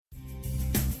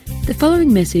The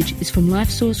following message is from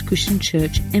LifeSource Christian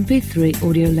Church MP3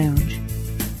 Audio Lounge.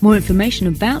 More information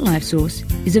about LifeSource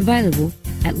is available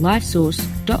at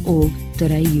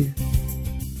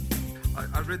lifesource.org.au.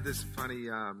 I read this funny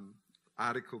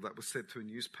article that was sent to a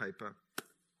newspaper.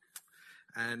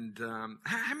 And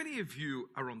how many of you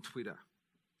are on Twitter?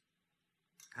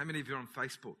 How many of you are on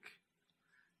Facebook?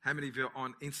 How many of you are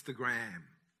on Instagram?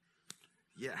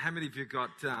 Yeah, how many of you got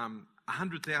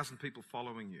 100,000 people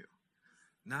following you?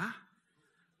 Nah?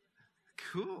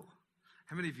 Cool.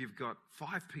 How many of you have got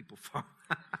 5 people following?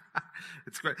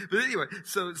 It's great. But anyway,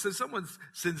 so someone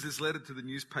sends this letter to the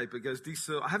newspaper, goes, "Dear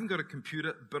sir, I haven't got a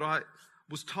computer, but I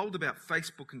was told about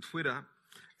Facebook and Twitter,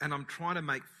 and I'm trying to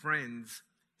make friends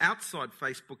outside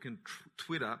Facebook and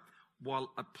Twitter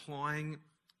while applying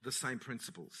the same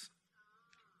principles.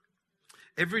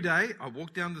 Every day, I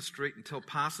walk down the street and tell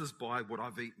passers-by what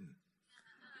I've eaten,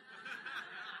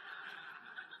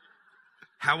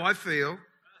 how I feel,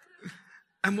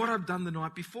 and what I've done the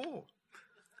night before,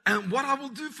 and what I will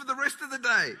do for the rest of the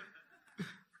day.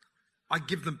 I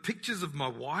give them pictures of my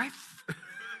wife,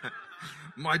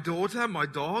 my daughter, my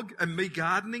dog, and me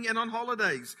gardening and on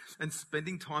holidays and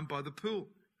spending time by the pool.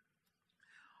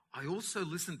 I also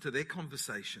listen to their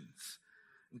conversations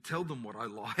and tell them what I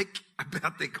like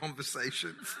about their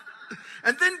conversations,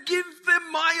 and then give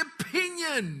them my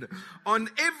opinion on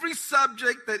every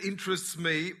subject that interests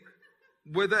me,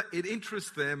 whether it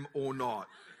interests them or not.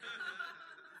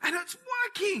 And it's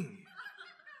working.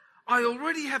 I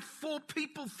already have 4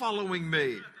 people following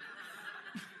me.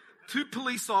 2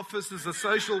 police officers, a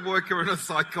social worker, and a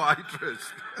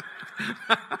psychiatrist.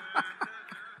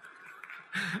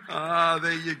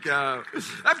 There you go.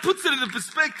 That puts it into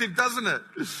perspective, doesn't it?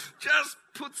 Just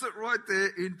puts it right there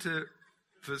into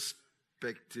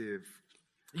perspective.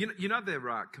 You know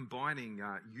they're combining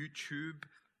YouTube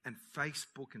and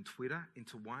Facebook and Twitter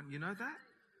into one. You know that?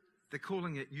 They're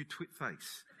calling it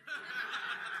YouTwitFace.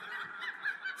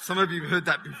 Some of you have heard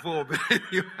that before, but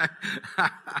anyway.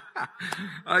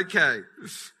 Okay.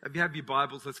 If you have your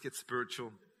Bibles, let's get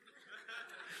spiritual.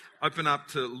 Open up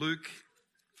to Luke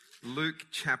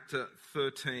chapter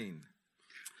 13.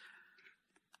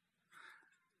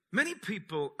 Many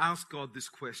people ask God this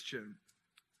question: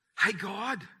 "Hey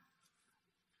God,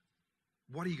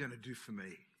 what are you going to do for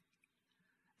me?"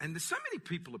 And there's so many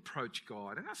people approach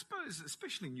God, and I suppose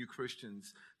especially new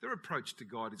Christians, their approach to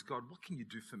God is, "God, what can you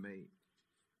do for me?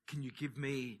 Can you give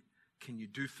me? Can you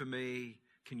do for me?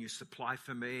 Can you supply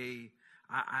for me?"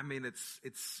 I mean, it's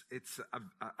a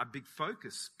big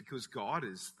focus, because God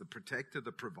is the protector,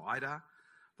 the provider,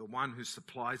 the one who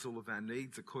supplies all of our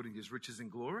needs according to his riches and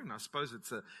glory. And I suppose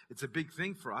it's a big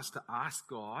thing for us to ask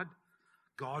God,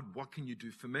 what can you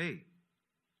do for me?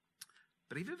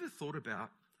 But have you ever thought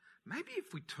about, maybe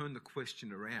if we turn the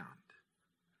question around,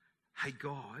 "Hey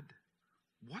God,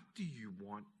 what do you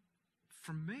want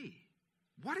from me?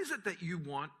 What is it that you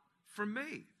want from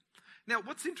me?" Now,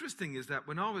 what's interesting is that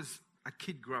when I was a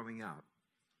kid growing up,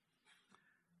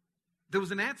 there was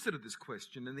an answer to this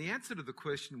question, and the answer to the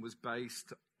question was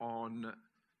based on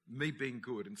me being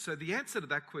good. And so the answer to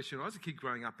that question, I was a kid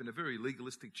growing up in a very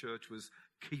legalistic church, was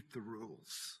keep the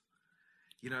rules.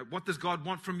 You know, what does God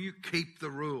want from you? Keep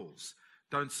the rules.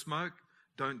 Don't smoke,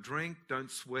 don't drink, don't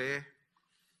swear,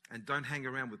 and don't hang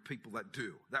around with people that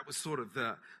do. That was sort of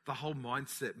the whole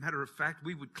mindset. Matter of fact,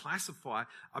 we would classify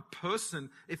a person,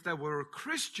 if they were a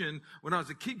Christian when I was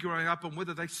a kid growing up, on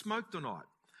whether they smoked or not.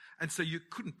 And so you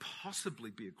couldn't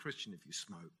possibly be a Christian if you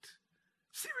smoked.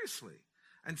 Seriously.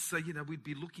 And so, we'd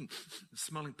be looking,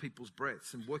 smelling people's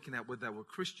breaths and working out whether they were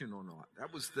Christian or not.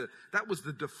 That was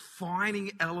the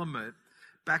defining element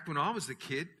back when I was a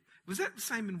kid. Was that the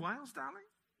same in Wales, darling?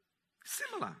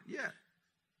 Similar, yeah.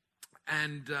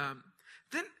 And then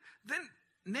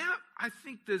now I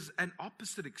think there's an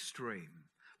opposite extreme.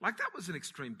 Like, that was an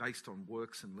extreme based on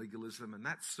works and legalism, and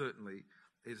that certainly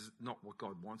is not what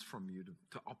God wants from you,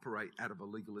 to operate out of a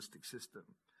legalistic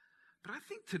system. But I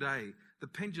think today the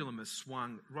pendulum has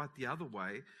swung right the other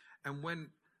way, and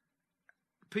when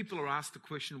people are asked the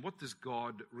question, what does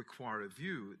God require of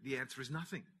you? The answer is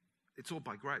nothing. It's all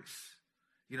by grace.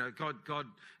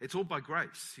 God, it's all by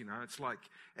grace. It's like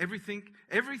everything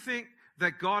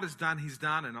that God has done, he's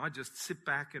done, and I just sit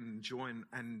back and enjoy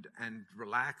and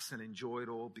relax and enjoy it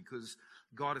all, because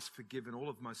God has forgiven all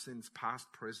of my sins,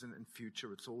 past, present, and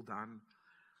future. It's all done.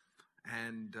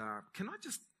 And can I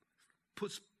just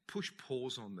push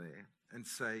pause on there and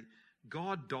say,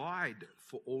 God died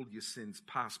for all your sins,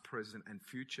 past, present, and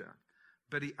future,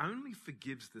 but he only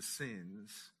forgives the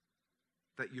sins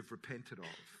that you've repented of.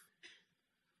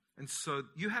 And so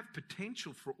you have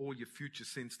potential for all your future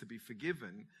sins to be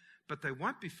forgiven, but they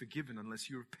won't be forgiven unless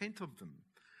you repent of them.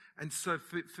 And so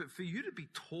for you to be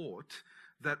taught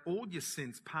that all your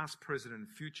sins, past, present, and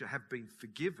future, have been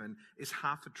forgiven is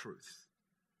half a truth.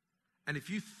 And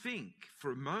if you think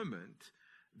for a moment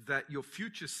that your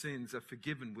future sins are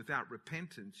forgiven without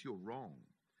repentance, you're wrong.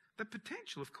 The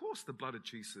potential, of course, the blood of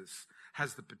Jesus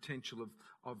has the potential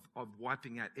of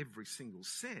wiping out every single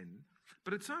sin,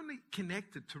 but it's only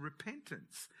connected to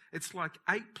repentance. It's like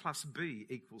A plus B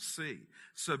equals C.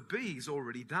 So B's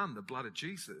already done, the blood of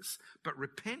Jesus, but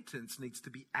repentance needs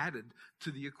to be added to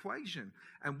the equation.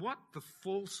 And what the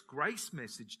false grace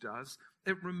message does,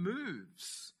 it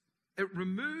removes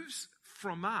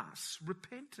from us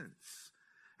repentance.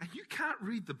 And you can't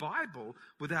read the Bible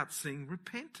without seeing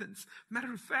repentance.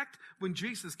 Matter of fact, when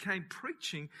Jesus came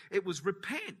preaching, it was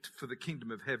repent, for the kingdom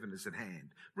of heaven is at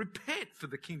hand. Repent, for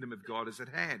the kingdom of God is at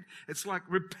hand. It's like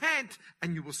repent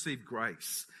and you will receive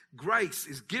grace. Grace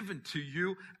is given to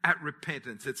you at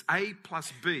repentance. It's A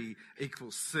plus B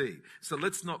equals C. So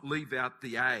let's not leave out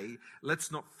the A.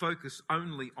 Let's not focus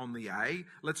only on the A.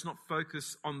 Let's not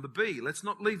focus on the B. Let's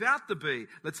not leave out the B.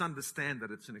 Let's understand that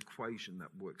it's an equation that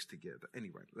works together.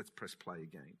 Anyway, let's press play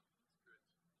again.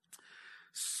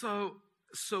 So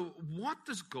what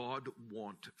does God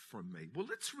want from me? Well,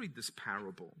 let's read this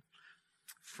parable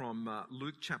from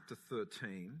Luke chapter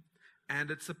 13. And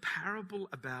it's a parable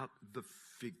about the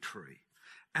fig tree.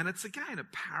 And it's, again, a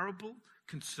parable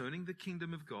concerning the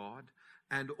kingdom of God.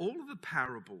 And all of the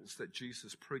parables that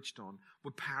Jesus preached on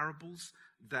were parables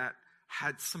that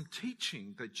had some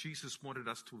teaching that Jesus wanted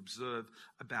us to observe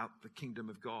about the kingdom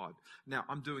of God. Now,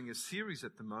 I'm doing a series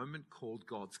at the moment called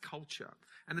God's Culture.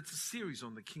 And it's a series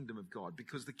on the kingdom of God,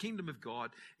 because the kingdom of God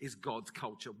is God's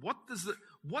culture.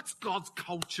 What's God's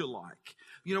culture like?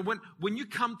 You know, when you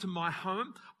come to my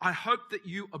home, I hope that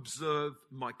you observe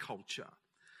my culture.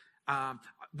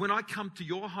 When I come to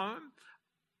your home,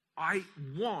 I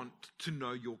want to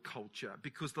know your culture,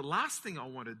 because the last thing I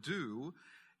want to do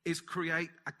is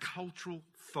create a cultural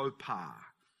faux pas.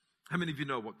 How many of you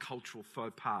know what cultural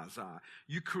faux pas are?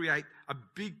 You create a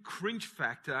big cringe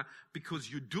factor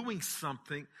because you're doing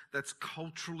something that's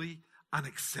culturally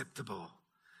unacceptable.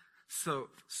 So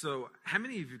how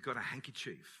many of you have got a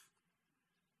handkerchief?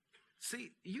 See,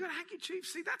 you got a handkerchief?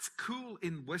 See, that's cool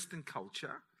in Western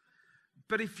culture.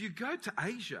 But if you go to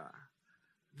Asia,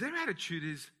 their attitude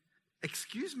is,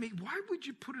 excuse me, why would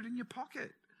you put it in your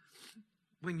pocket?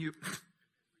 When you...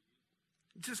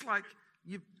 Just like,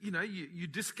 you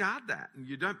discard that and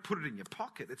you don't put it in your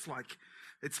pocket. It's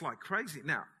like crazy.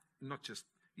 Now, not just,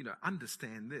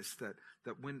 understand this, that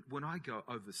when I go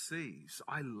overseas,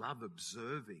 I love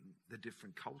observing the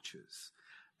different cultures.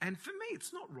 And for me,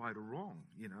 it's not right or wrong,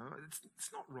 It's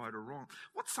not right or wrong.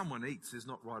 What someone eats is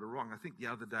not right or wrong. I think the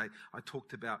other day I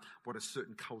talked about what a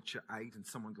certain culture ate and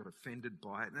someone got offended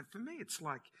by it. And for me, it's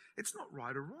like, it's not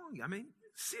right or wrong. I mean,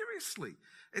 seriously,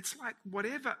 it's like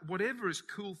whatever is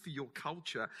cool for your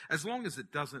culture, as long as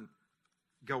it doesn't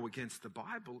go against the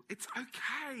Bible, it's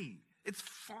okay. It's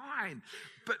fine.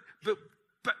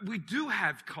 But we do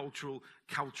have cultural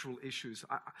issues.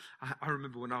 I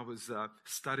remember when I was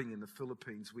studying in the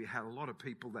Philippines, we had a lot of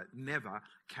people that never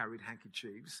carried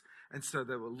handkerchiefs. And so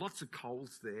there were lots of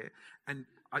coals there. And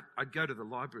I'd go to the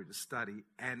library to study,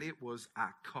 and it was a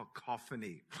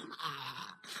cacophony.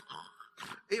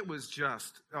 It was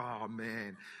just, oh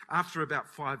man. After about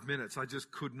 5 minutes, I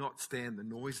just could not stand the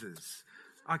noises.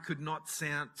 I could not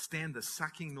stand the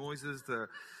sucking noises, the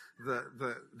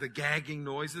gagging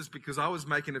noises, because I was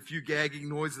making a few gagging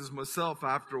noises myself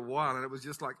after a while, and it was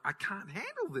just like, I can't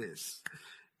handle this.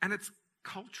 And it's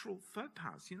cultural faux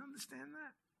pas. You understand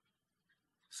that?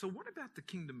 So what about the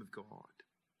kingdom of God?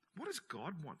 What does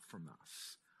God want from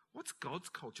us? What's God's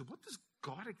culture? What does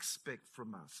God expect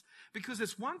from us? Because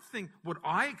it's one thing what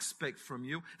I expect from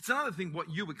you. It's another thing what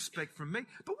you expect from me.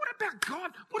 But what about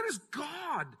God? What does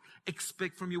God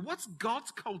expect from you? What's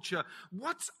God's culture?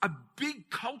 What's a big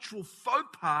cultural faux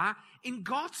pas in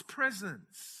God's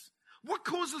presence? What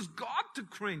causes God to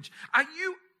cringe? Are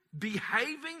you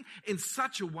behaving in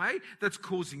such a way that's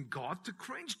causing God to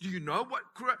cringe? Do you know what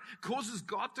causes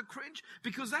God to cringe?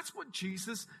 Because that's what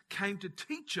Jesus came to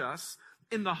teach us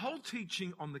in the whole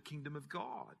teaching on the kingdom of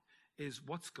God, is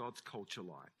what's God's culture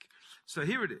like. So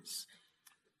here it is.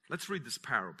 Let's read this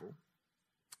parable,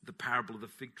 the parable of the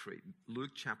fig tree, Luke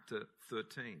chapter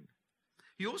 13.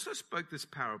 He also spoke this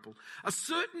parable. A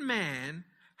certain man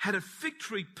had a fig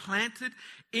tree planted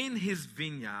in his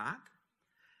vineyard,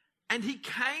 and he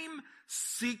came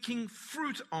seeking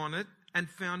fruit on it and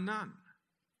found none.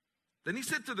 Then he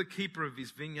said to the keeper of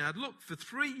his vineyard, look, for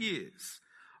 3 years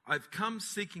I've come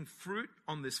seeking fruit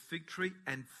on this fig tree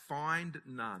and find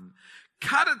none.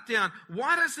 Cut it down.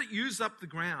 Why does it use up the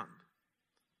ground?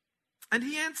 And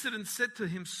he answered and said to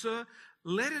him, Sir,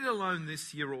 let it alone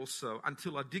this year also,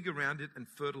 until I dig around it and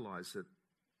fertilize it.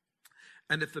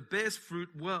 And if it bears fruit,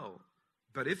 well.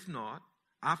 But if not,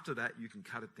 after that you can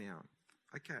cut it down.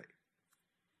 Okay.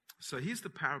 So here's the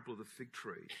parable of the fig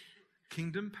tree.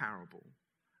 Kingdom parable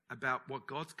about what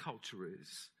God's culture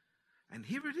is. And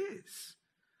here it is.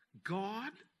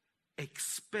 God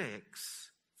expects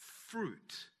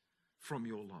fruit from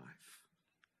your life.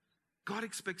 God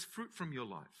expects fruit from your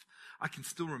life. I can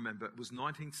still remember, it was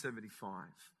 1975.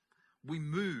 We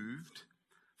moved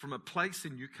from a place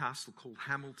in Newcastle called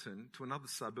Hamilton to another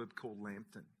suburb called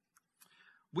Lambton.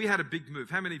 We had a big move.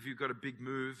 How many of you got a big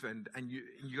move and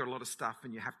you got a lot of stuff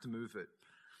and you have to move it?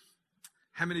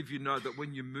 How many of you know that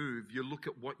when you move, you look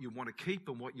at what you want to keep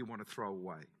and what you want to throw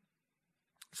away?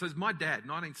 So as my dad,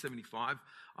 1975,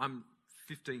 I'm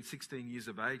 15, 16 years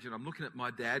of age, and I'm looking at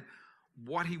my dad,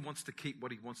 what he wants to keep,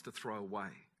 what he wants to throw away.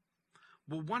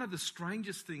 Well, one of the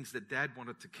strangest things that Dad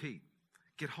wanted to keep,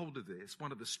 get hold of this,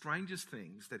 one of the strangest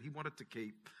things that he wanted to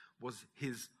keep was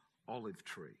his olive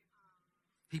tree.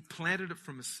 He planted it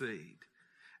from a seed.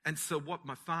 And so what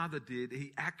my father did,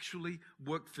 he actually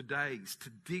worked for days to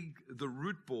dig the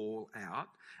root ball out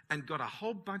and got a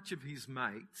whole bunch of his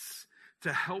mates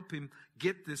to help him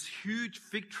get this huge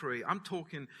fig tree. I'm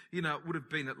talking, it would have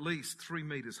been at least 3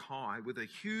 meters high with a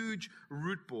huge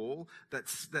root ball that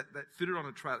fitted on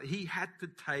a trailer. He had to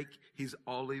take his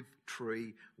olive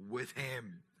tree with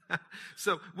him.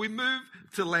 So we moved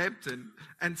to Lambton,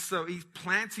 and so he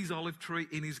plants his olive tree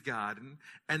in his garden,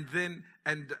 and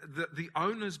the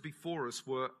owners before us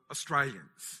were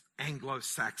Australians,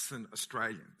 Anglo-Saxon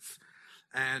Australians.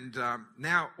 And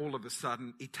now all of a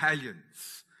sudden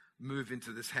Italians move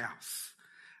into this house.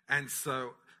 And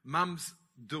so Mum's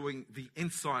doing the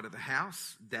inside of the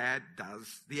house, Dad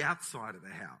does the outside of the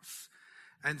house.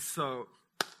 And so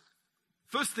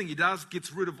first thing he does,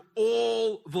 gets rid of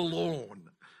all the lawn.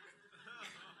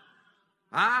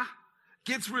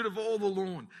 Gets rid of all the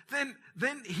lawn.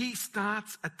 Then he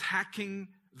starts attacking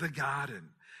the garden.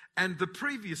 And the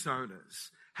previous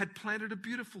owners had planted a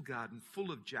beautiful garden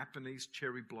full of Japanese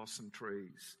cherry blossom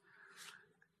trees.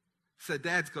 So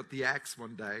Dad's got the axe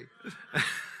one day.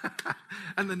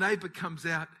 And the neighbor comes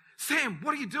out. Sam,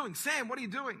 what are you doing? Sam, what are you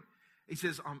doing? He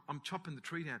says, I'm chopping the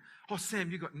tree down. Oh, Sam,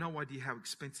 you got no idea how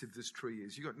expensive this tree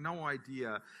is. You got no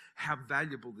idea how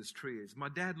valuable this tree is. My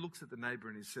dad looks at the neighbor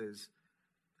and he says,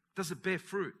 does it bear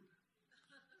fruit?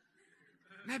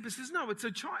 Neighbor says, no, it's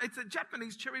a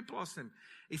Japanese cherry blossom.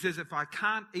 He says, if I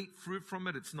can't eat fruit from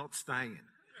it, it's not staying.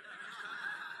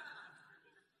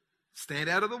 Stand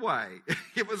out of the way.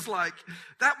 It was like,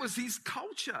 that was his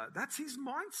culture. That's his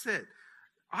mindset.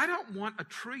 I don't want a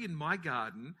tree in my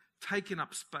garden taking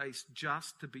up space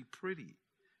just to be pretty.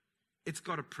 It's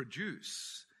got to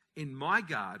produce. In my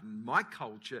garden, my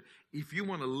culture, if you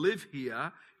want to live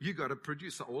here, you got to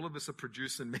produce. So all of us are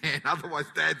producing, man. Otherwise,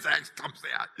 Dad's axe comes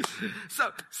out.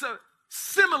 So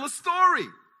similar story.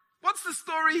 What's the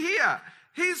story here?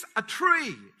 Here's a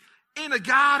tree in a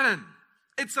garden.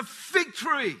 It's a fig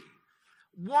tree.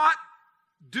 What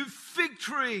do fig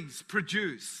trees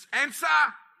produce? Answer.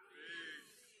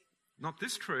 Not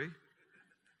this tree.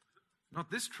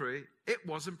 Not this tree. It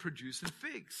wasn't producing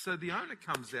figs. So the owner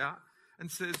comes out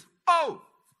and says, oh,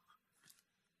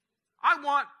 I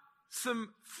want some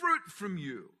fruit from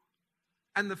you.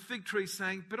 And the fig tree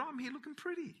saying, but I'm here looking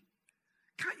pretty.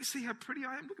 Can't you see how pretty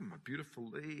I am? Look at my beautiful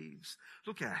leaves.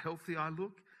 Look how healthy I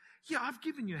look. Yeah, I've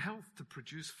given you health to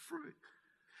produce fruit.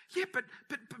 Yeah, but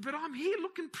I'm here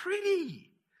looking pretty.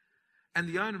 And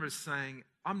the owner is saying,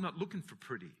 I'm not looking for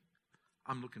pretty.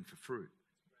 I'm looking for fruit.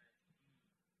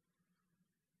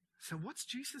 So what's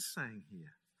Jesus saying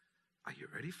here? Are you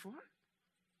ready for it?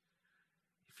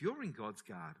 If you're in God's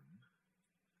garden,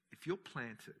 if you're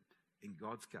planted in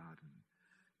God's garden,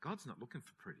 God's not looking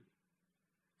for pretty.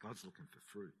 God's looking for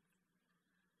fruit.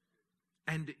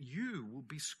 And you will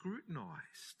be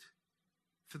scrutinized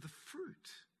for the fruit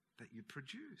that you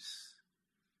produce.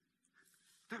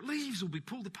 The leaves will be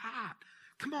pulled apart.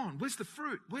 Come on, where's the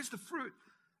fruit? Where's the fruit?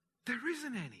 There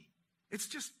isn't any. It's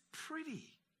just pretty.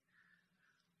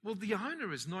 Well, the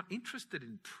owner is not interested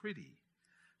in pretty.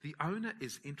 The owner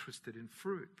is interested in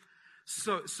fruit.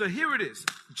 So here it is.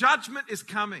 Judgment is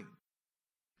coming.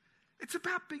 It's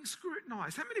about being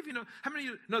scrutinized. How many of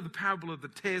you know the parable of the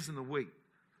tares and the wheat?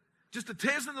 Just the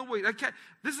tares and the wheat. Okay,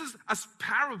 this is a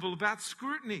parable about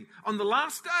scrutiny. On the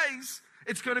last days,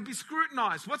 It's going to be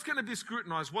scrutinized. What's going to be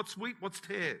scrutinized? What's wheat? What's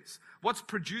tares? What's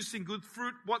producing good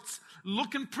fruit? What's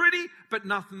looking pretty but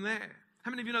nothing there? How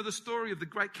many of you know the story of the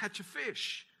great catch of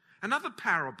fish? Another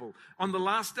parable. On the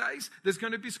last days, there's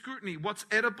going to be scrutiny. What's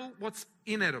edible? What's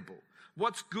inedible?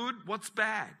 What's good? What's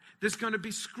bad? There's going to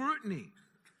be scrutiny.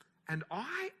 And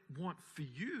I want for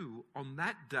you on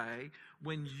that day,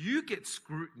 when you get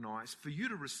scrutinized, for you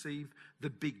to receive the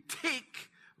big tick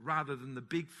rather than the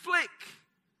big flick.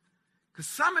 Because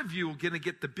some of you are going to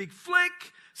get the big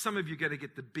flick, some of you are going to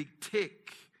get the big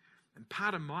tick. And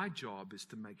part of my job is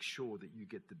to make sure that you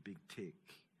get the big tick,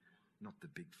 not the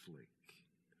big flick.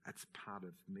 That's part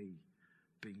of me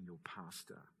being your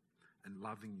pastor and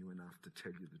loving you enough to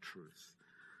tell you the truth.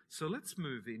 So let's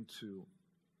move into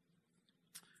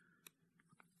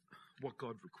what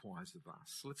God requires of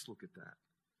us. Let's look at that.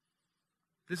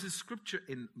 There's a scripture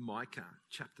in Micah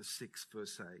chapter 6,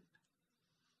 verse 8.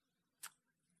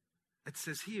 It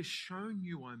says, "He has shown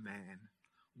you, O man,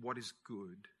 what is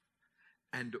good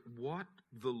and what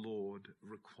the Lord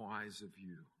requires of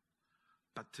you,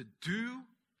 but to do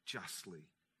justly,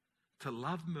 to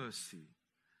love mercy,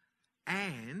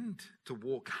 and to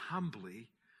walk humbly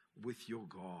with your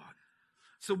God."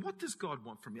 So what does God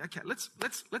want from you? Okay, let's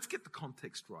get the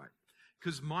context right.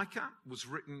 Because Micah was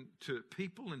written to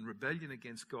people in rebellion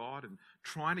against God and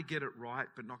trying to get it right,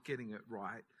 but not getting it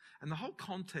right. And the whole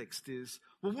context is,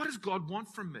 well, what does God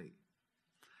want from me?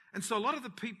 And so a lot of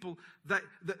the people,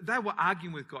 they were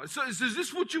arguing with God. So is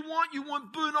this what you want? You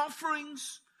want burnt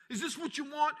offerings? Is this what you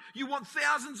want? You want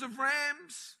thousands of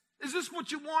rams? Is this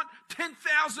what you want?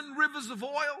 10,000 rivers of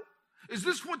oil? Is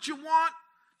this what you want?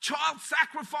 Child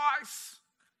sacrifice?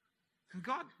 And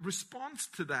God responds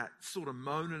to that sort of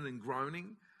moaning and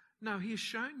groaning. No, He has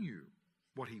shown you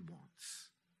what He wants.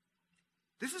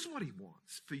 This is what He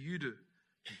wants, for you to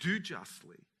do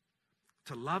justly,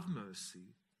 to love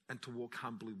mercy, and to walk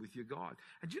humbly with your God.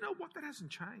 And you know what? That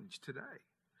hasn't changed today.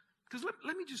 Because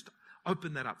let me just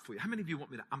open that up for you. How many of you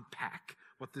want me to unpack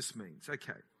what this means?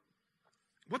 Okay.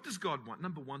 What does God want?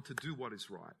 Number one, to do what is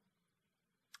right.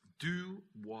 Do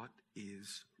what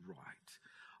is right.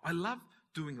 I love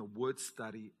doing a word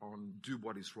study on do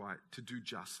what is right, to do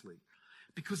justly,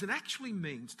 because it actually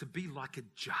means to be like a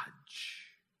judge.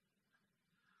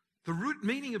 The root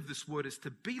meaning of this word is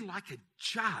to be like a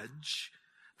judge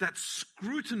that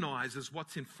scrutinizes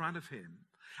what's in front of him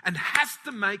and has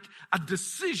to make a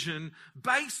decision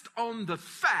based on the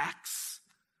facts,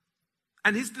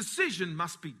 and his decision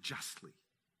must be justly,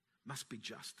 must be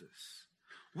justice.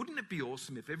 Wouldn't it be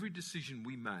awesome if every decision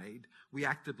we made, we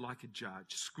acted like a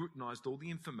judge, scrutinized all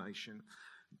the information,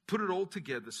 put it all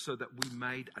together so that we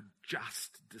made a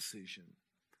just decision?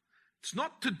 It's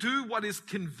not to do what is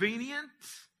convenient,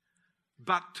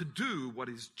 but to do what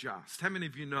is just. How many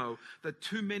of you know that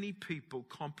too many people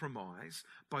compromise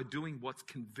by doing what's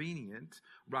convenient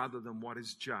rather than what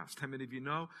is just? How many of you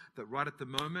know that right at the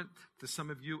moment, to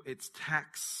some of you, it's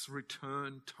tax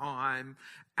return time,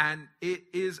 and it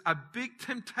is a big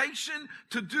temptation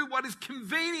to do what is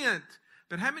convenient.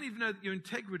 But how many of you know that your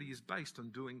integrity is based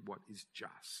on doing what is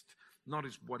just, not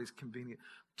as what is convenient?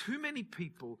 Too many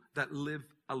people that live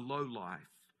a low life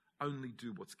only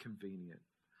do what's convenient.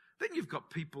 Then you've got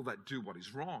people that do what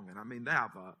is wrong, and I mean, they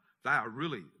are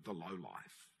really the low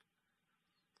life.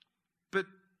 But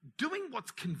doing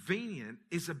what's convenient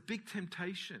is a big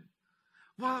temptation.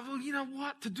 Well, you know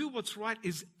what? To do what's right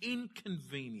is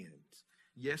inconvenient.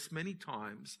 Yes, many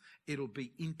times it'll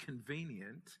be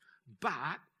inconvenient,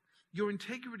 but your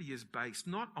integrity is based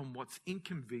not on what's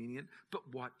inconvenient,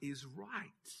 but what is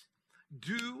right.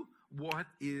 Do what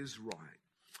is right.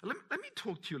 Let me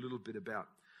talk to you a little bit about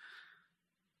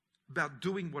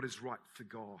doing what is right for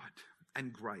God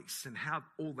and grace and how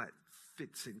all that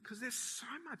fits in. Because there's so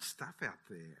much stuff out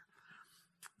there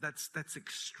that's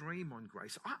extreme on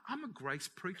grace. I'm a grace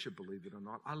preacher, believe it or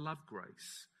not. I love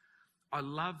grace. I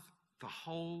love the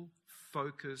whole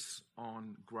focus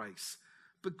on grace.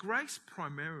 But grace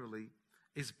primarily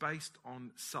is based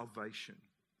on salvation.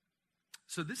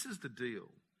 So this is the deal.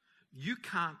 You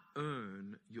can't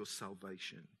earn your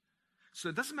salvation. So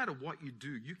it doesn't matter what you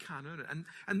do, you can't earn it.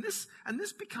 And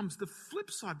this becomes the flip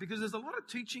side, because there's a lot of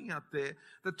teaching out there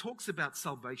that talks about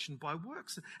salvation by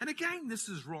works. And again, this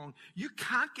is wrong. You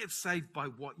can't get saved by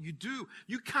what you do.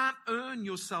 You can't earn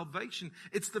your salvation.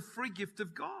 It's the free gift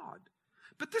of God.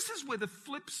 But this is where the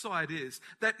flip side is,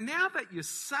 that now that you're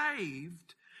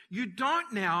saved, you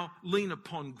don't now lean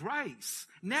upon grace.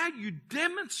 Now you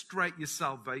demonstrate your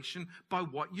salvation by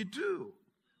what you do.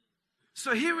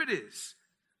 So here it is.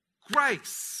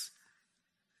 Grace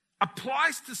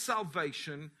applies to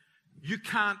salvation. You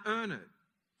can't earn it.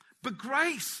 But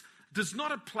grace does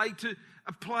not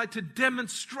apply to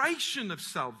demonstration of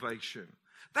salvation.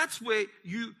 That's where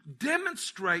you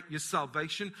demonstrate your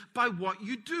salvation by what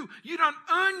you do. You don't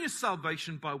earn your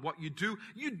salvation by what you do.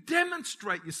 You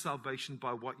demonstrate your salvation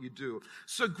by what you do.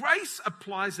 So grace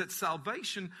applies at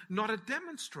salvation, not at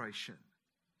demonstration.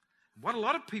 What a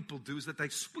lot of people do is that they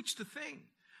switch the thing.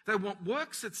 They want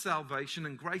works at salvation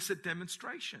and grace at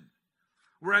demonstration.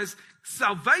 Whereas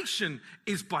salvation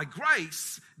is by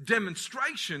grace,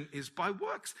 demonstration is by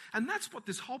works. And that's what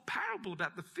this whole parable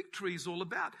about the fig tree is all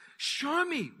about. Show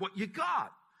me what you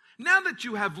got. Now that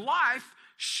you have life,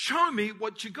 show me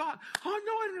what you got. Oh,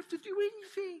 no, I don't have to do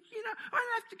anything. I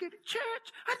don't have to go to church.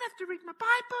 I don't have to read my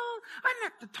Bible. I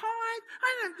don't have to tithe.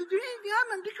 I don't have to do anything.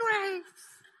 I'm under grace.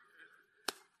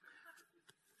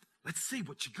 Let's see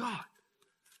what you got.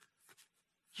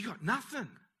 You got nothing.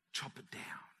 Chop it down.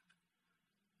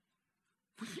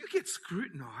 When you get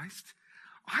scrutinized,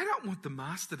 I don't want the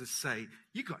master to say,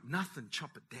 you got nothing,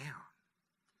 chop it down.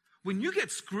 When you get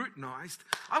scrutinized,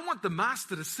 I want the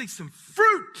master to see some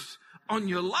fruit on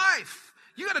your life.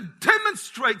 You got to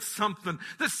demonstrate something.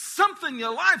 There's something in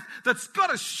your life that's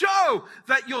got to show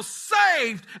that you're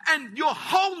saved and your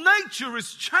whole nature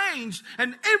is changed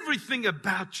and everything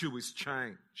about you is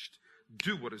changed.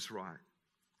 Do what is right.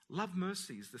 Love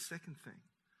mercy is the second thing.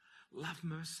 Love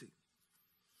mercy.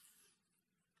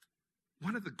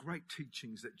 One of the great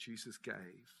teachings that Jesus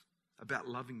gave about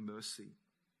loving mercy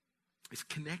is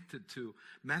connected to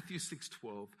Matthew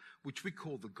 6:12, which we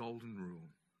call the golden rule.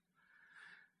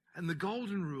 And the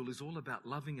golden rule is all about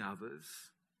loving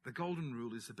others. The golden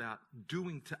rule is about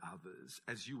doing to others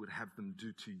as you would have them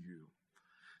do to you.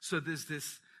 So there's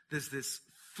this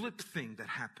flip thing that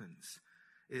happens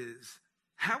is,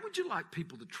 how would you like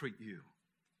people to treat you?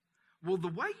 Well, the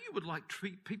way you would like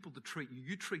people to treat you,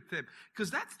 you treat them. Because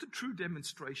that's the true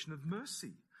demonstration of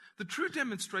mercy. The true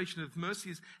demonstration of mercy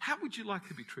is, how would you like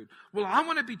to be treated? Well, I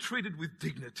want to be treated with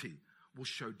dignity. We'll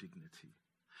show dignity.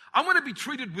 I want to be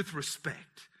treated with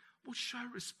respect. We'll show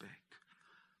respect.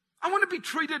 I want to be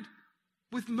treated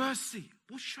with mercy.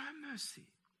 We'll show mercy.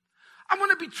 I want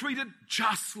to be treated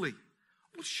justly.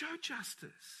 We'll show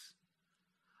justice.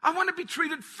 I want to be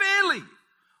treated fairly.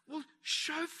 We'll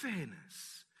show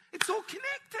fairness. It's all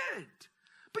connected.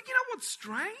 But you know what's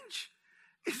strange?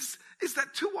 Is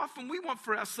that too often we want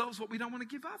for ourselves what we don't want to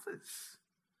give others.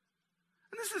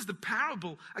 And this is the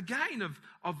parable, again,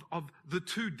 of the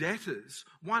two debtors.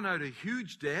 One owed a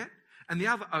huge debt and the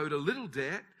other owed a little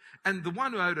debt. And the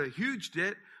one who owed a huge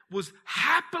debt was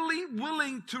happily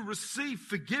willing to receive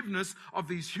forgiveness of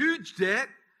his huge debt,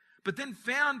 but then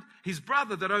found his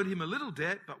brother that owed him a little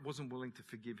debt but wasn't willing to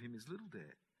forgive him his little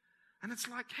debt. And it's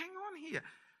like, hang on here.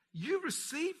 You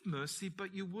received mercy,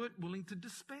 but you weren't willing to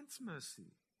dispense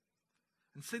mercy.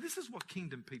 And see, this is what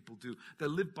kingdom people do. They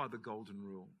live by the golden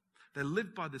rule. They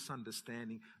live by this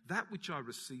understanding. That which I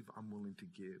receive, I'm willing to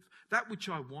give. That which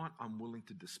I want, I'm willing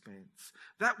to dispense.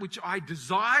 That which I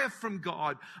desire from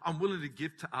God, I'm willing to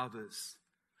give to others.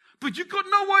 But you've got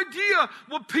no idea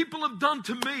what people have done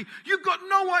to me. You've got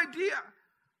no idea.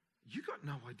 You've got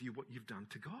no idea what you've done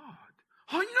to God.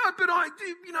 Oh, but I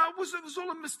did, it was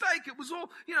all a mistake. It was all,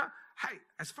 hey,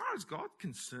 as far as God's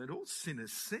concerned, all sin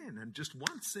is sin, and just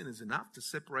one sin is enough to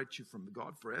separate you from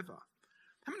God forever.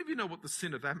 How many of you know what the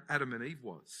sin of Adam and Eve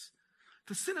was?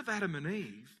 The sin of Adam and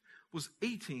Eve was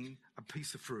eating a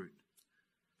piece of fruit.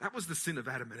 That was the sin of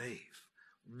Adam and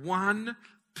Eve. One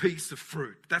piece of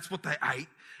fruit. That's what they ate,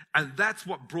 and that's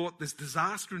what brought this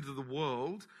disaster into the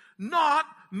world. Not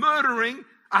murdering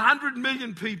 100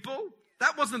 million people.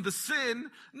 That wasn't the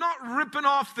sin. Not ripping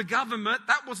off the government.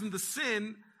 That wasn't the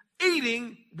sin.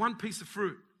 Eating one piece of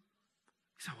fruit.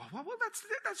 You say, well,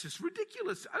 that's just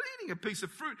ridiculous. Eating a piece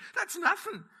of fruit, that's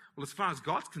nothing. Well, as far as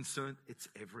God's concerned, it's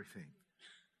everything.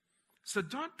 So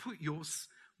don't put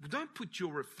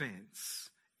your offense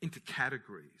into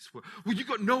categories. Well, you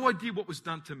got no idea what was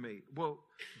done to me. Well,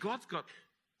 God's got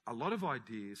a lot of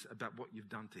ideas about what you've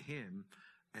done to him,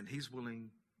 and he's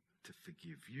willing to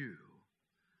forgive you.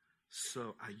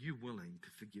 So are you willing to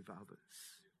forgive others?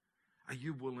 Are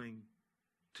you willing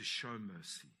to show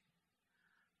mercy?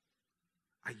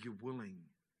 Are you willing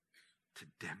to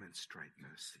demonstrate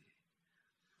mercy?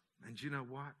 And you know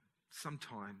what?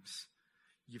 Sometimes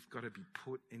you've got to be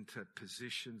put into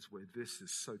positions where this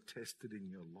is so tested in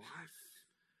your life.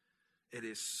 It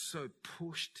is so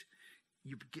pushed.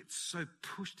 You get so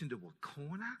pushed into a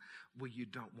corner where you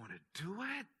don't want to do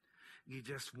it. You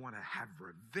just want to have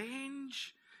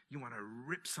revenge. You want to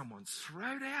rip someone's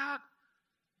throat out.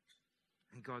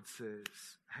 And God says,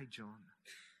 hey, John,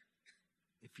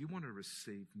 if you want to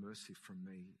receive mercy from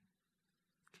me,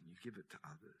 can you give it to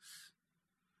others?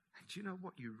 And do you know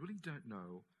what? You really don't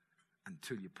know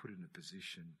until you're put in a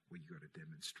position where you've got to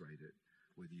demonstrate it,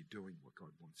 whether you're doing what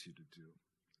God wants you to do.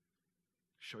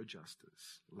 Show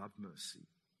justice, love mercy,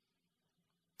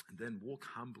 and then walk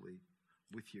humbly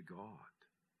with your God.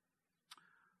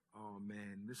 Oh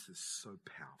man, this is so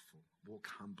powerful. Walk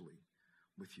humbly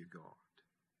with your God.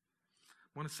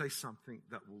 I want to say something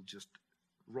that will just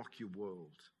rock your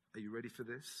world. Are you ready for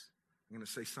this? I'm going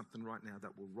to say something right now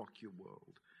that will rock your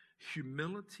world.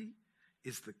 Humility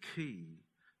is the key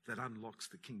that unlocks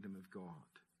the kingdom of God.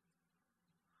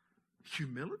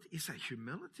 Humility? You say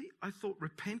humility? I thought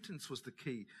repentance was the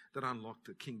key that unlocked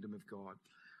the kingdom of God.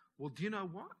 Well, do you know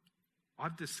what?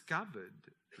 I've discovered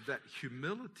that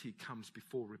humility comes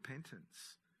before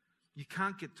repentance. You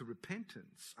can't get to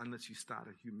repentance unless you start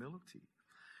a humility.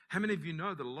 How many of you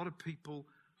know that a lot of people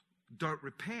don't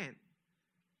repent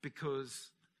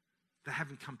because they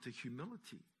haven't come to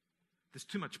humility? There's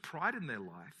too much pride in their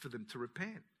life for them to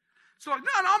repent. It's like,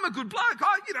 no, I'm a good bloke.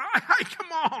 Hey,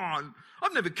 come on.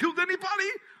 I've never killed anybody.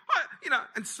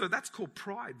 And so that's called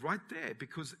pride right there,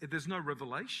 because there's no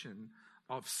revelation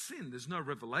of sin. There's no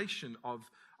revelation of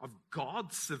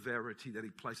God's severity that he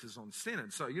places on sin.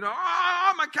 And so,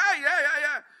 I'm okay.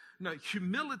 Yeah. No,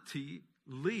 humility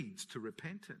leads to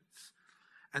repentance.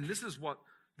 And this is what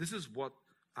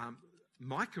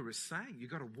Micah is saying.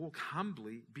 You've got to walk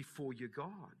humbly before your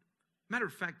God. Matter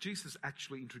of fact, Jesus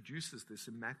actually introduces this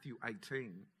in Matthew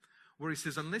 18, where he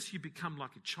says, unless you become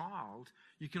like a child,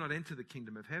 you cannot enter the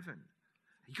kingdom of heaven.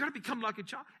 You've got to become like a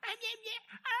child.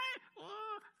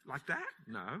 Like that?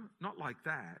 No, not like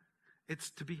that.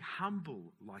 It's to be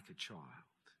humble like a child.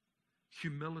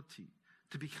 Humility.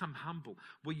 To become humble,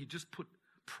 where you just put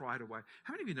pride away.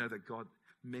 How many of you know that God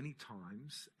many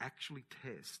times actually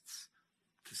tests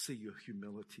to see your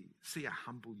humility, see how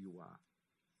humble you are?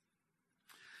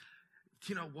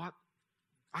 Do you know what?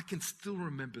 I can still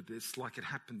remember this like it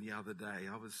happened the other day.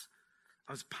 I was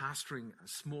pastoring a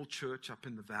small church up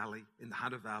in the valley, in the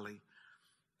Hunter Valley,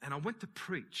 and I went to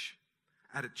preach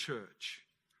at a church.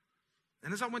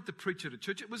 And as I went to preach at a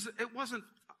church, it wasn't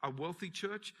a wealthy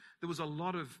church. There was a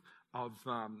lot of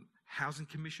housing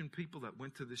commission people that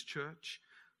went to this church,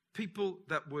 people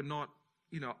that were not,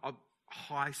 of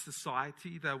high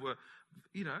society. They were,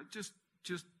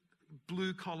 just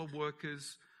blue collar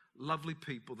workers, lovely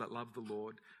people that love the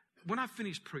Lord. When I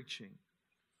finished preaching,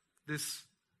 this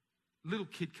little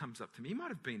kid comes up to me. He might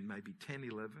have been maybe 10,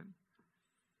 11,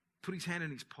 put his hand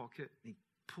in his pocket, and he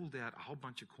pulled out a whole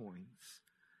bunch of coins.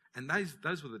 And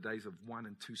those were the days of 1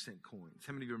 and 2 cent coins.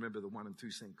 How many of you remember the 1 and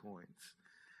 2 cent coins?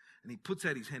 And he puts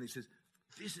out his hand, he says,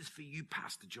 "This is for you,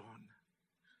 Pastor John."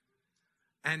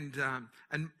 And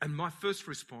my first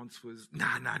response was, no.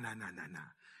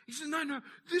 He says, no,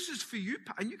 this is for you.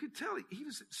 And you could tell he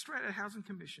was straight out of housing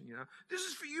commission, This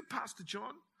is for you, Pastor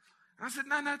John. And I said,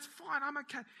 no, it's fine. I'm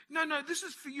okay. No, this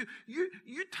is for you.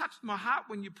 You touched my heart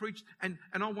when you preached, and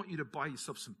I want you to buy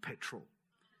yourself some petrol.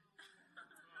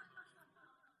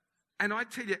 And I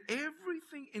tell you,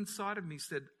 everything inside of me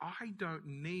said, I don't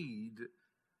need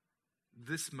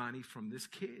this money from this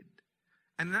kid.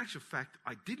 And in actual fact,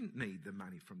 I didn't need the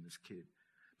money from this kid.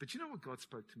 But you know what? God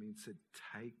spoke to me and said,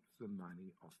 take the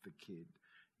money off the kid.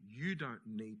 You don't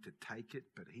need to take it,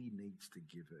 but he needs to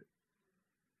give it.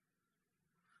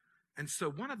 And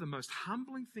so one of the most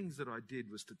humbling things that I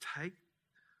did was to take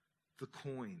the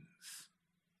coins,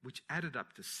 which added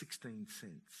up to 16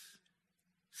 cents.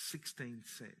 16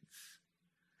 cents.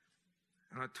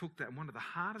 And I took that. And one of the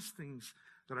hardest things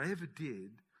that I ever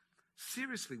did,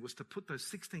 seriously, was to put those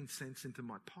 16 cents into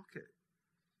my pocket.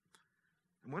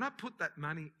 And when I put that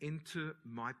money into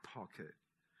my pocket,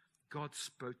 God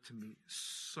spoke to me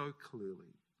so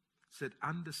clearly. Said,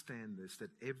 understand this, that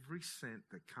every cent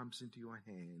that comes into your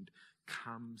hand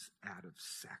comes out of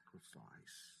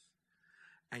sacrifice.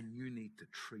 And you need to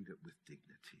treat it with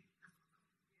dignity.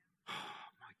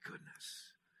 Oh, my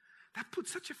goodness. That put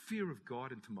such a fear of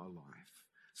God into my life.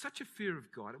 Such a fear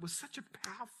of God. It was such a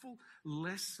powerful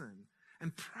lesson.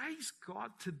 And praise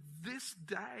God, to this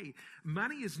day,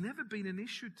 money has never been an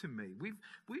issue to me.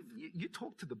 You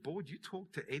talk to the board, you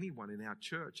talk to anyone in our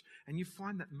church, and you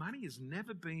find that money has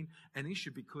never been an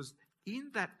issue, because in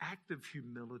that act of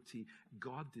humility,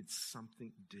 God did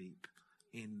something deep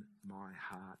in my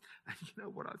heart. And you know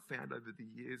what I've found over the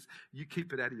years? You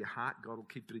keep it out of your heart, God will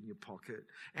keep it in your pocket.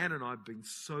 Anne and I have been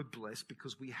so blessed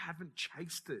because we haven't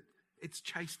chased it. It's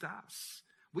chased us.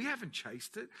 We haven't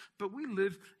chased it, but we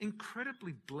live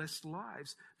incredibly blessed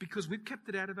lives because we've kept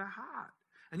it out of our heart.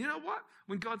 And you know what?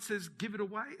 When God says, give it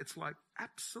away, it's like,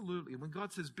 absolutely. When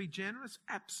God says, be generous,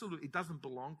 absolutely. It doesn't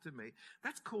belong to me.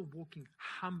 That's called walking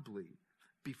humbly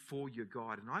before your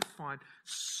God. And I find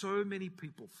so many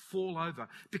people fall over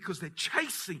because they're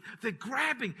chasing, they're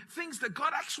grabbing things that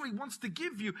God actually wants to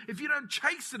give you. If you don't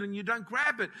chase it and you don't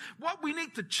grab it, what we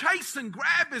need to chase and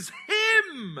grab is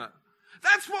Him.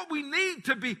 That's what we need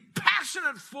to be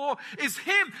passionate for, is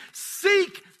Him.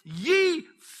 Seek ye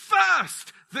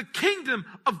first the kingdom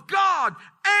of God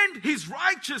and His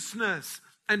righteousness,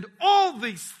 and all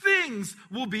these things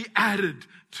will be added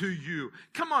to you.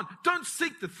 Come on, don't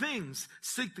seek the things,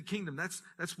 seek the kingdom.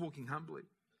 That's walking humbly.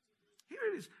 Here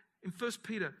it is. In 1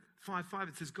 Peter 5:5,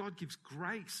 it says, God gives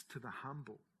grace to the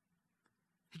humble.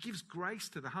 He gives grace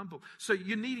to the humble. So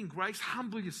you're needing grace,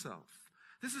 humble yourself.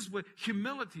 This is where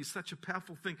humility is such a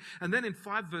powerful thing. And then in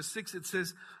 5 verse 6, it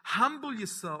says, humble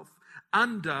yourself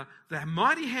under the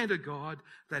mighty hand of God,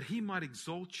 that He might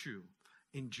exalt you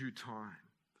in due time.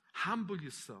 Humble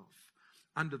yourself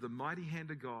under the mighty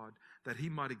hand of God, that He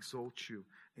might exalt you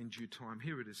in due time.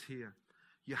 Here it is here.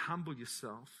 You humble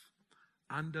yourself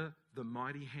under the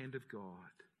mighty hand of God.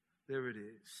 There it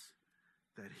is.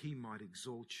 That He might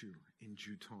exalt you in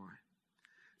due time.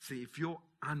 See, if you're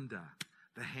under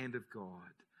the hand of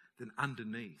God, then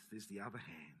underneath is the other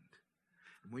hand.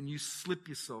 And when you slip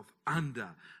yourself under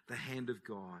the hand of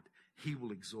God, He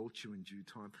will exalt you in due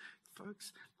time.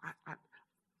 Folks,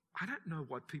 I don't know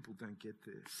why people don't get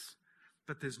this,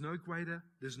 but there's no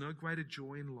greater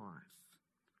joy in life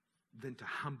than to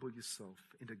humble yourself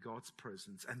into God's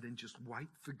presence and then just wait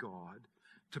for God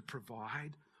to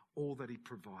provide all that He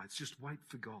provides. Just wait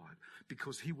for God,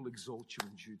 because He will exalt you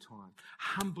in due time.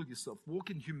 Humble yourself. Walk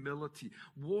in humility.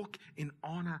 Walk in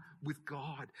honor with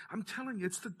God. I'm telling you,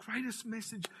 it's the greatest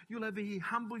message you'll ever hear.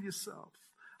 Humble yourself.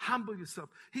 Humble yourself.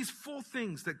 Here's 4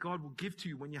 things that God will give to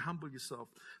you when you humble yourself.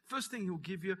 First thing He'll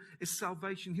give you is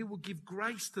salvation. He will give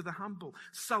grace to the humble.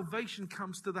 Salvation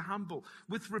comes to the humble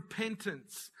with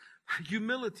repentance.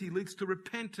 Humility leads to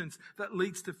repentance that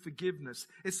leads to forgiveness.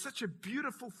 It's such a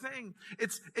beautiful thing.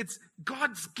 It's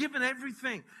God's given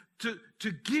everything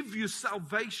to give you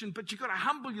salvation, but you've got to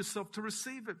humble yourself to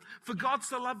receive it. For God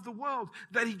so loved the world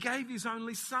that He gave His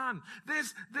only Son.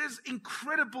 There's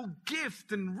incredible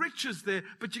gift and riches there,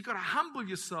 but you've got to humble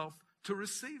yourself to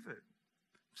receive it.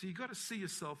 So you've got to see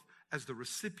yourself as the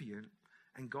recipient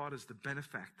and God as the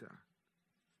benefactor.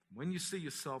 When you see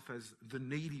yourself as the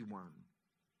needy one,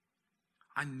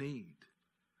 I need.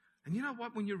 And you know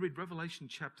what? When you read Revelation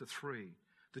chapter 3,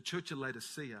 the church of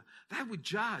Laodicea, they were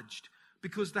judged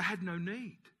because they had no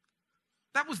need.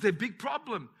 That was their big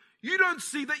problem. You don't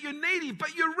see that you're needy,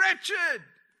 but you're wretched.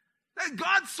 And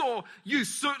God saw you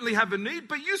certainly have a need,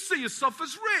 but you see yourself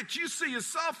as rich. You see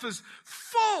yourself as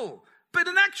full. But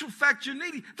in actual fact, you're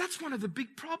needy. That's one of the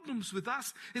big problems with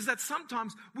us, is that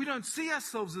sometimes we don't see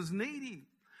ourselves as needy.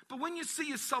 But when you see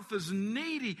yourself as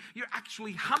needy, you're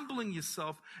actually humbling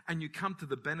yourself, and you come to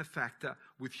the benefactor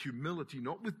with humility,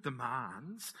 not with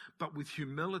demands, but with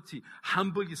humility.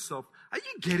 Humble yourself. Are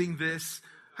you getting this?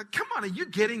 Come on, are you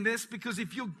getting this? Because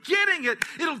if you're getting it,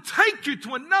 it'll take you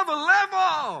to another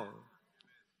level.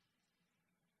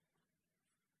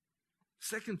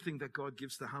 Second thing that God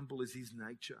gives the humble is His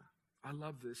nature. I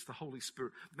love this, the Holy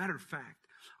Spirit. Matter of fact,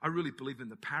 I really believe in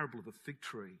the parable of the fig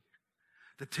tree.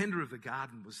 The tender of the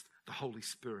garden was the Holy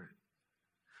Spirit.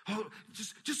 Oh,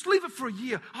 just leave it for a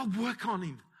year. I'll work on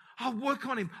him.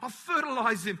 I'll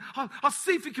fertilize him. I'll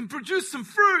see if he can produce some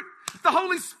fruit. The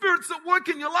Holy Spirit's at work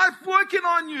in your life, working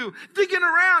on you, digging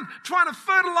around, trying to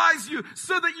fertilize you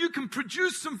so that you can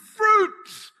produce some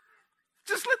fruit.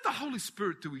 Just let the Holy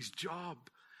Spirit do His job.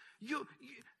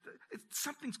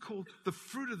 Something's called the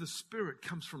fruit of the Spirit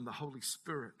comes from the Holy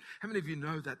Spirit. How many of you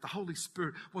know that? The Holy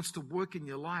Spirit wants to work in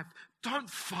your life. Don't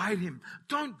fight Him.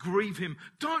 Don't grieve Him.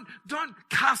 Don't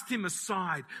cast Him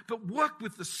aside, but work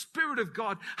with the Spirit of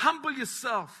God. Humble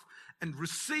yourself and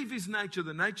receive His nature,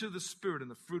 the nature of the Spirit, and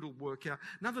the fruit will work out.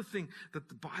 Another thing that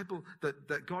the Bible,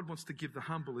 that God wants to give the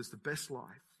humble is the best life.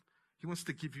 He wants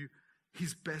to give you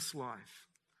His best life.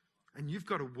 And you've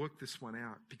got to work this one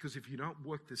out, because if you don't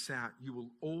work this out, you will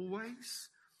always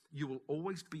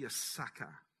be a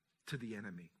sucker to the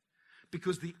enemy.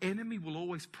 Because the enemy will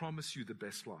always promise you the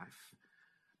best life,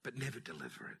 but never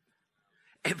deliver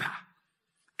it.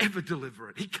 Ever deliver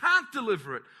it. He can't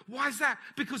deliver it. Why is that?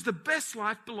 Because the best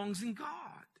life belongs in God.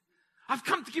 I've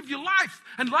come to give you life,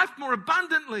 and life more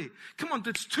abundantly. Come on,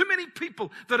 there's too many people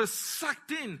that are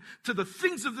sucked in to the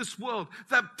things of this world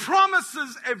that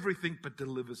promises everything but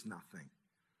delivers nothing.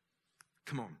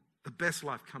 Come on, the best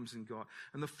life comes in God.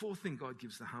 And the fourth thing God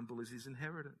gives the humble is His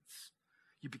inheritance.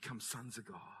 You become sons of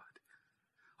God.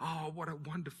 Oh, what a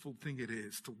wonderful thing it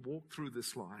is to walk through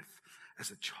this life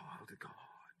as a child of God,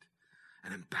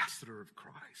 an ambassador of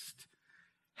Christ.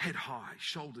 head high,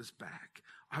 shoulders back.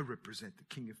 I represent the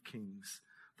King of Kings,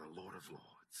 the Lord of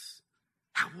Lords.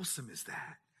 How awesome is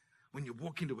that? When you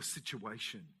walk into a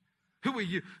situation, who are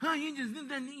you? Oh, you just did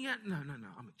that. No.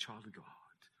 I'm a child of God.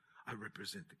 I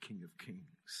represent the King of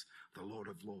Kings, the Lord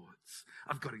of Lords.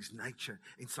 I've got his nature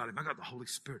inside him. I've got the Holy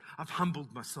Spirit. I've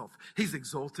humbled myself. He's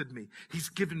exalted me. He's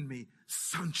given me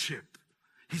sonship.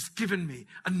 He's given me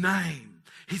a name.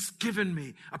 He's given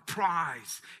me a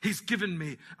prize. He's given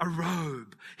me a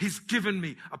robe. He's given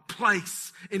me a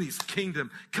place in his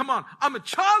kingdom. Come on, I'm a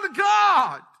child of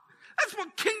God. That's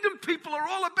what kingdom people are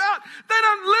all about. They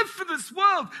don't live for this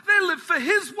world. They live for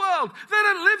his world. They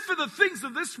don't live for the things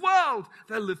of this world.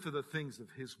 They live for the things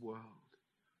of his world.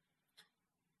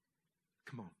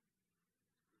 Come on.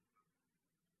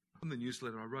 On the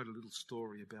newsletter, I wrote a little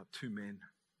story about two men.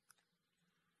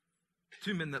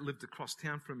 Two men that lived across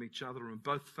town from each other and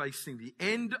both facing the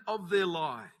end of their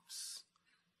lives.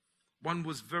 One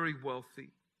was very wealthy.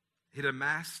 He'd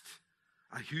amassed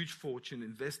a huge fortune,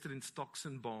 invested in stocks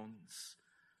and bonds,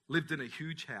 lived in a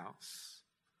huge house.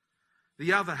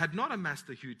 The other had not amassed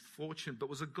a huge fortune, but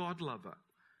was a God lover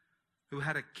who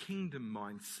had a kingdom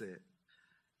mindset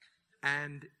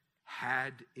and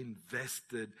had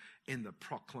invested in the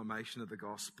proclamation of the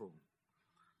gospel.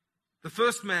 The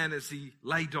first man, as he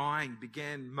lay dying,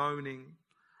 began moaning,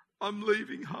 "I'm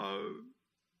leaving home.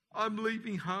 I'm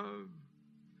leaving home."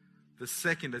 The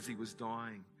second, as he was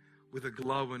dying, with a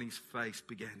glow on his face,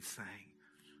 began saying,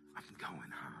 "I'm going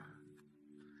home.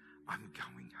 I'm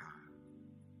going home."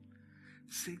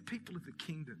 See, people of the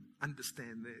kingdom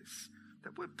understand this,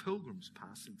 that we're pilgrims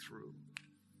passing through.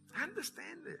 I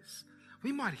understand this.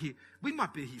 We might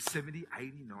be here 70,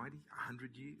 80, 90,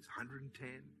 100 years,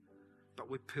 110, but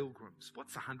we're pilgrims.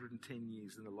 What's 110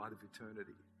 years in the light of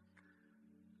eternity?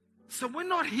 So we're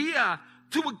not here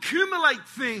to accumulate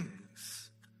things.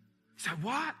 You say,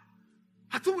 what?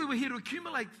 I thought we were here to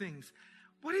accumulate things.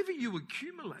 Whatever you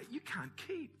accumulate, you can't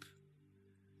keep.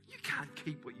 You can't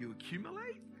keep what you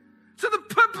accumulate. So the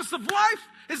purpose of life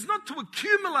is not to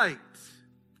accumulate.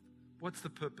 What's the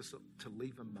purpose? To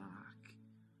leave a mark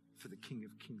for the King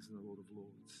of Kings and the Lord of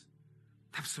Lords.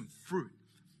 To have some fruit,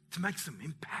 to make some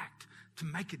impact, to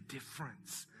make a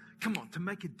difference. Come on, to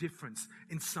make a difference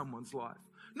in someone's life.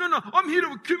 No, I'm here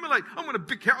to accumulate. I want a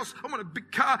big house. I want a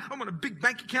big car. I want a big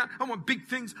bank account. I want big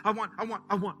things. I want. No.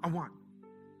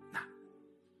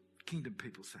 Kingdom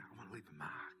people say, I want to leave a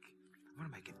mark. I want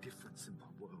to make a difference in my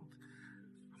world.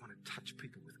 I want to touch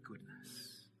people with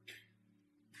goodness.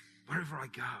 Wherever I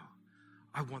go,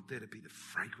 I want there to be the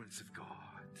fragrance of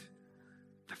God.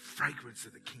 The fragrance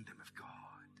of the kingdom of God.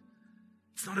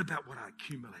 It's not about what I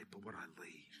accumulate, but what I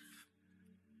leave.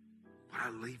 What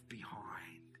I leave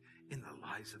behind in the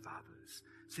lives of others.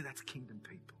 See, that's kingdom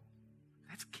people.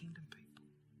 That's kingdom people.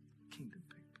 Kingdom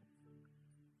people.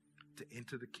 To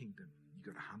enter the kingdom, you've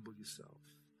got to humble yourself.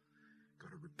 You've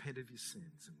got to repent of your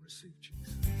sins and receive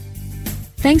Jesus.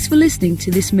 Thanks for listening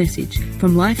to this message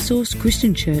from LifeSource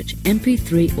Christian Church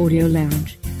MP3 Audio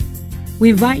Lounge.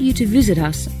 We invite you to visit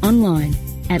us online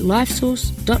at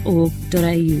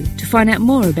lifesource.org.au to find out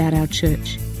more about our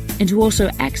church and to also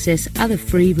access other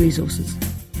free resources.